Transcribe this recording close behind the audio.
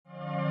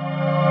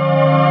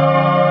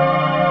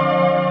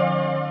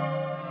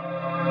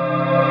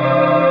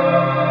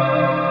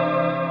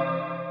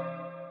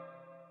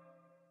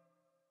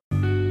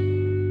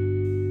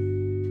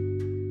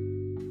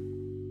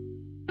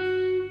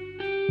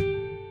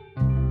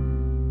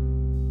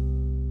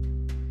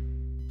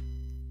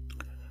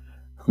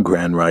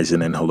Grand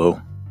Rising and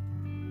hello.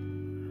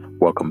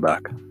 Welcome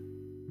back.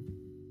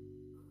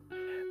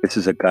 This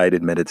is a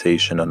guided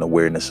meditation on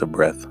awareness of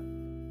breath.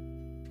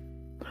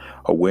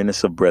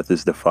 Awareness of breath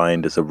is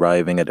defined as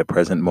arriving at the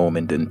present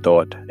moment in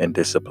thought and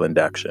disciplined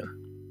action.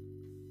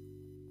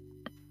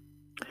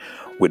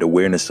 With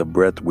awareness of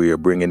breath, we are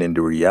bringing in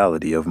the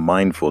reality of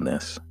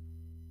mindfulness,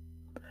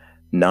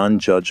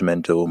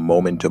 non-judgmental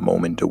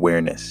moment-to-moment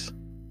awareness.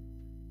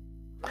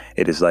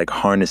 It is like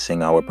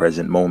harnessing our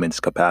present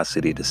moment's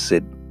capacity to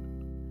sit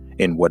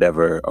in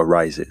whatever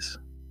arises.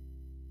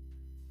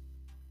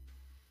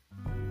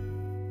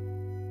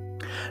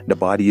 The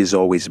body is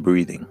always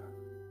breathing,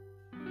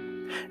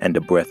 and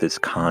the breath is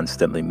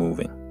constantly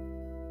moving.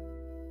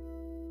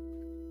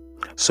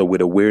 So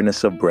with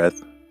awareness of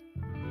breath,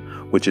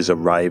 which is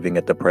arriving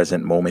at the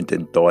present moment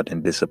in thought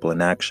and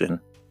discipline action,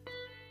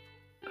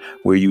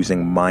 we're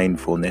using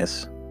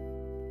mindfulness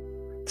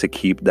to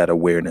keep that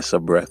awareness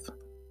of breath.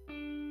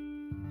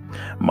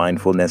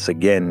 Mindfulness,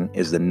 again,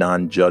 is the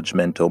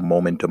non-judgmental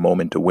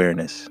moment-to-moment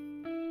awareness,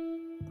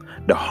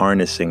 the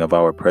harnessing of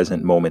our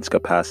present moment's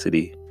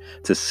capacity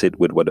to sit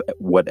with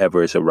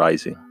whatever is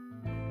arising.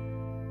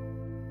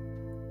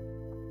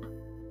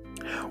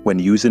 When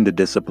using the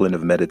discipline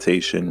of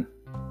meditation,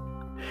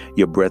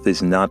 your breath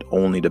is not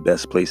only the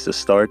best place to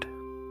start,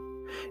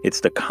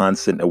 it's the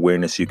constant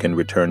awareness you can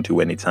return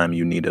to anytime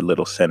you need a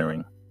little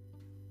centering.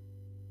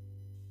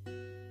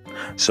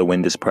 So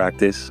in this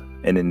practice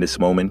and in this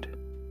moment,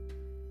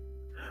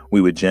 we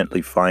would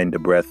gently find the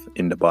breath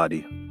in the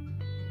body.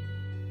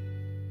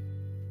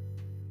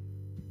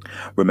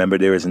 Remember,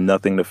 there is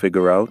nothing to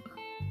figure out.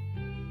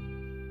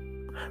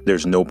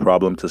 There's no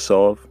problem to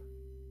solve.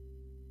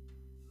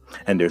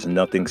 And there's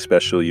nothing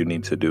special you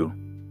need to do.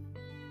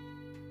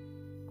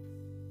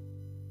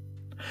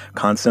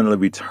 Constantly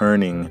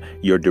returning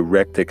your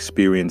direct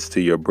experience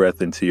to your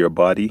breath and to your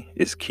body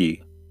is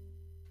key.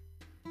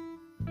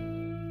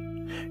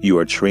 You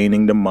are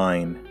training the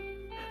mind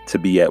to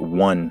be at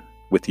one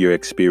with your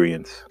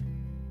experience,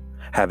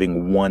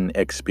 having one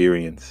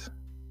experience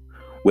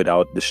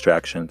without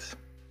distractions.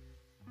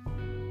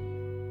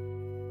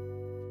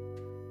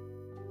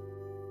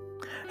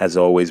 As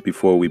always,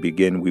 before we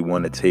begin, we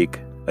want to take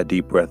a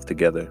deep breath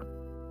together.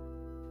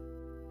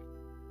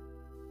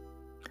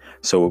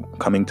 So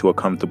coming to a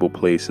comfortable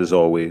place as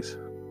always,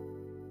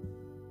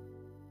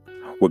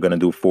 we're going to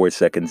do 4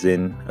 seconds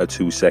in, a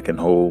 2-second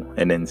hold,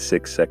 and then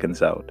 6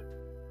 seconds out.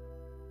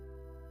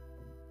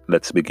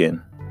 Let's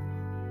begin.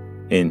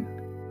 In.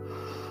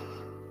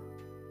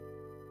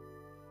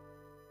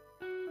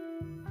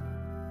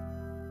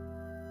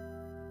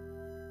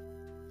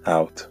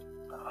 Out.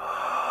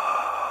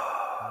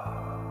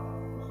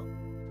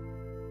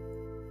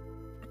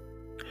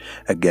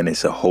 Again,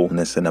 it's a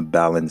wholeness and a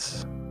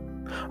balance,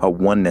 a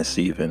oneness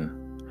even,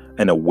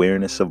 an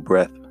awareness of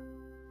breath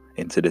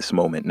into this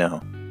moment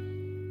now.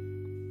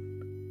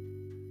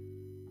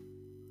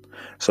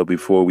 So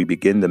before we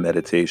begin the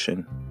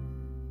meditation,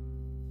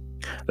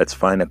 let's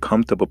find a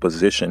comfortable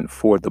position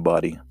for the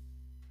body.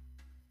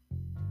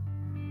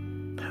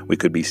 We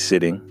could be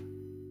sitting,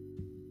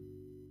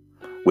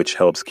 which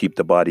helps keep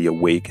the body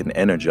awake and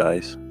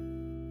energized.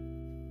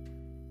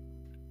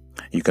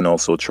 You can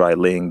also try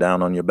laying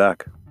down on your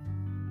back.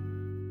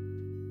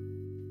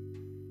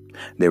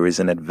 There is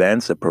an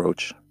advanced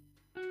approach,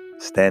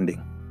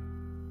 standing.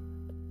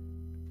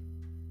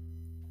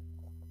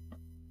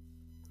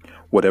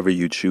 Whatever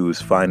you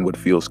choose, find what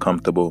feels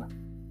comfortable.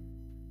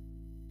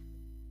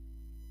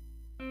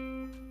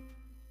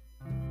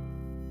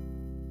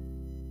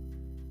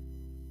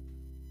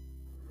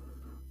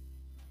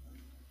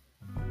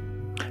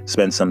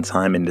 Spend some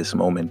time in this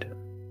moment.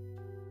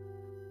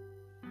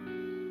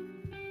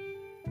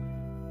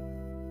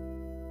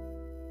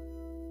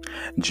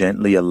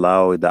 Gently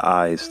allow the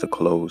eyes to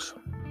close.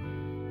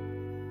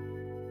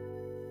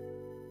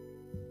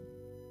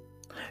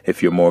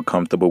 If you're more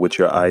comfortable with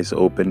your eyes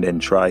open, then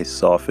try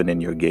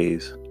softening your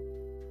gaze,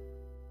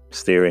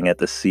 staring at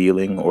the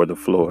ceiling or the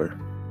floor,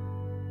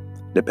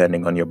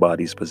 depending on your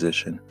body's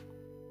position.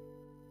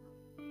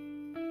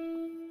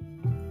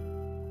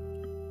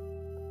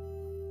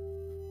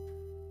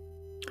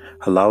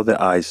 Allow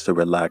the eyes to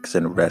relax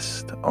and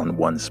rest on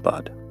one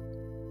spot.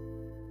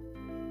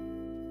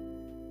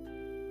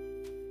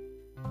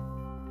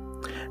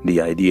 The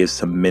idea is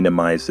to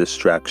minimize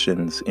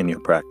distractions in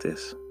your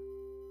practice.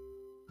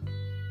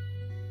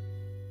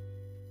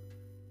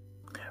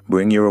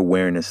 Bring your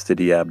awareness to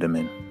the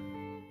abdomen.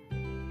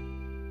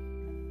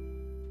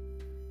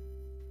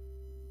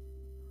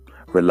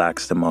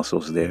 Relax the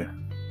muscles there.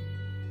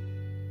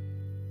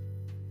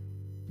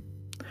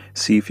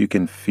 See if you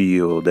can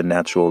feel the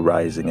natural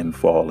rising and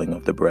falling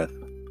of the breath.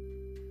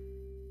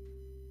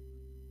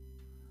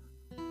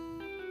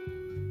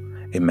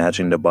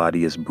 Imagine the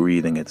body is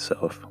breathing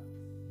itself.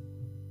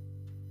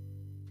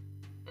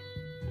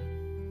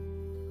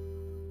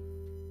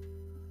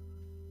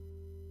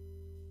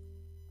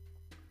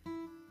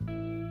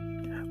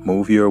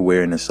 Move your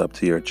awareness up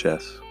to your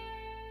chest.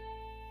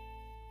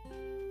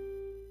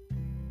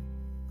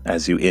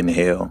 As you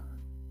inhale,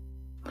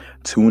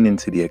 Tune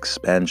into the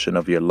expansion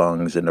of your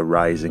lungs and the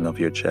rising of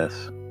your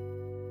chest.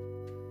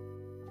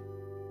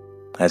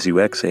 As you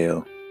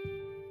exhale,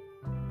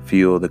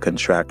 feel the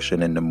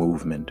contraction and the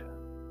movement.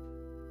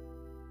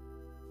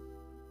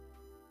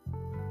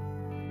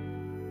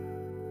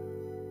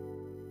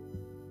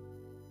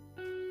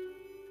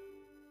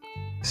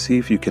 See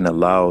if you can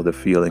allow the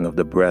feeling of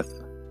the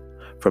breath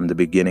from the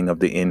beginning of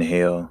the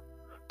inhale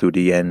through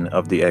the end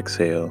of the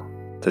exhale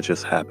to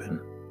just happen.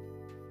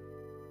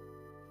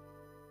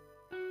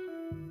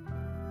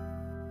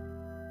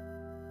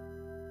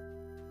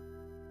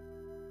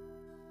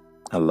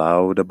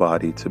 Allow the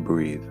body to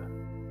breathe.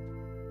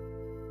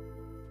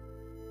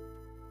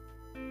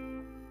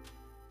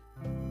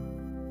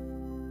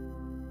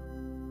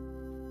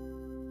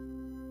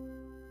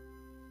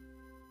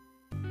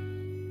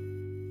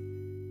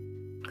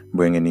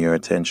 Bringing your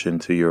attention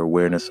to your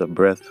awareness of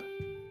breath.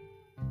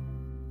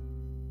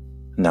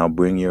 Now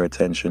bring your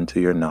attention to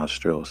your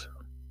nostrils.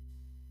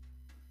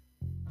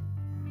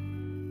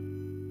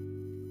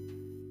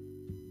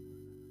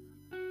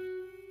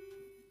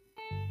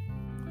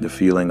 The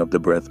feeling of the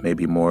breath may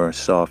be more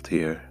soft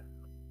here.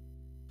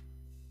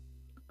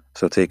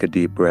 So take a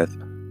deep breath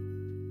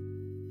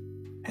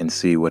and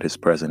see what is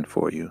present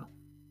for you.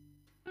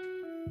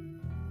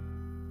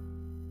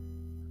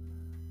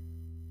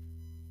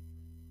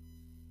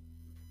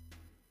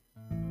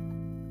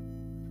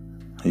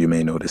 You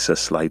may notice a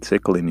slight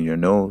tickling in your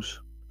nose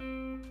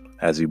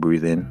as you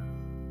breathe in.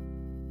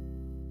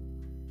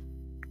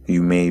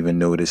 You may even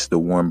notice the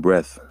warm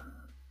breath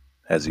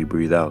as you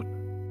breathe out.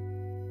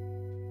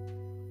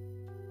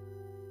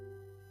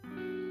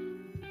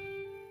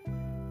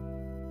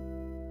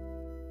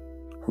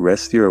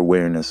 Rest your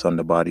awareness on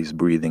the body's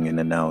breathing in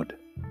and out.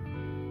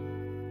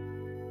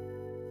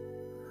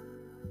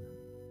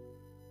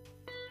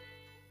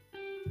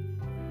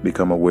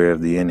 Become aware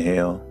of the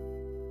inhale,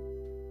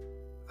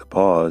 the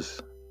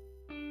pause,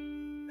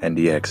 and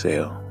the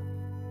exhale.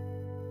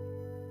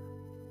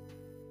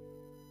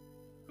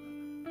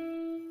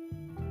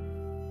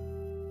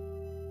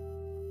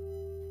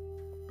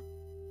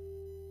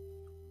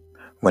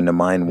 When the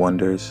mind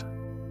wanders,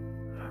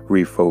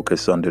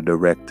 refocus on the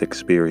direct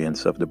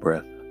experience of the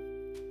breath.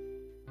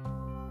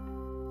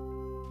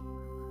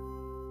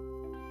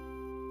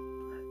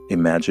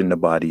 Imagine the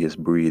body is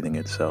breathing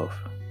itself.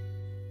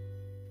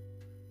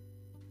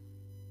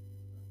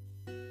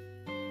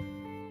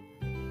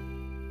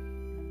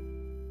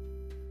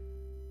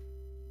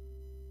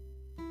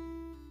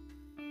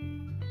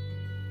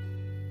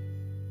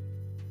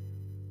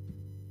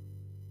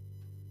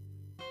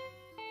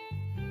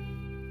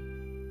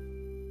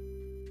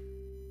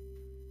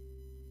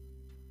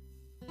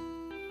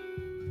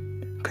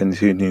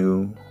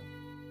 Continue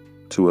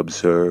to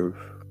observe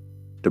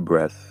the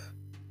breath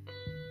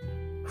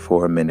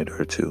for a minute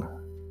or two.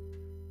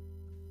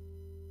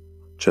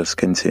 Just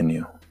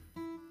continue.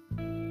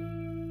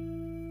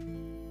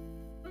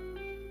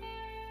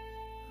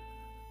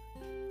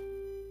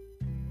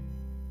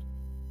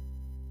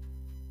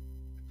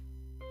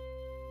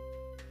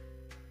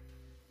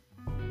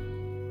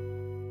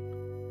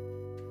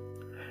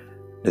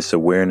 This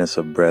awareness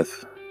of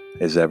breath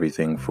is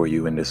everything for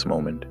you in this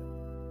moment.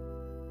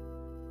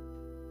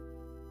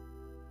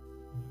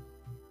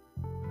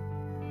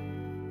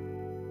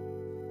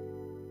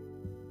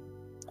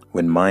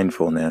 When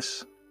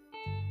mindfulness,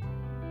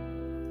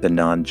 the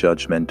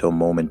non-judgmental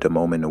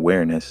moment-to-moment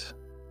awareness,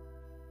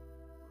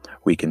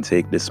 we can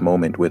take this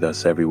moment with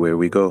us everywhere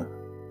we go.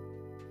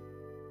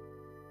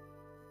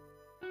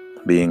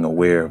 Being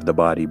aware of the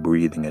body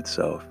breathing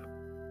itself.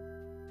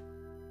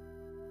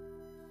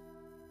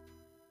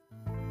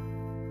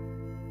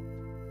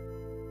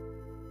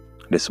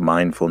 This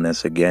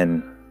mindfulness,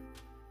 again,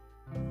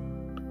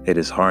 it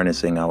is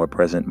harnessing our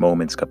present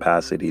moment's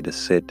capacity to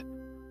sit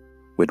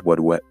with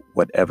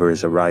whatever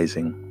is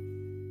arising.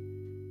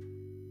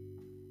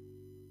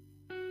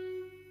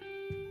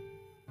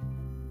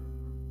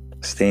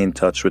 Stay in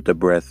touch with the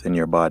breath in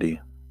your body.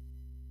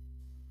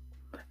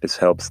 This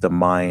helps the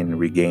mind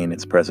regain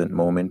its present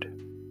moment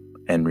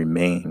and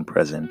remain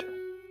present.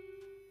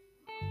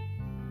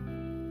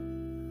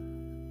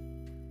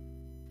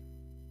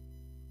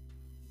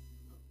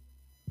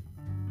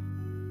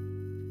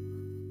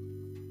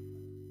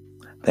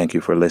 Thank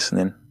you for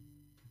listening.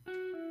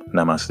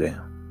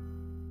 Namaste.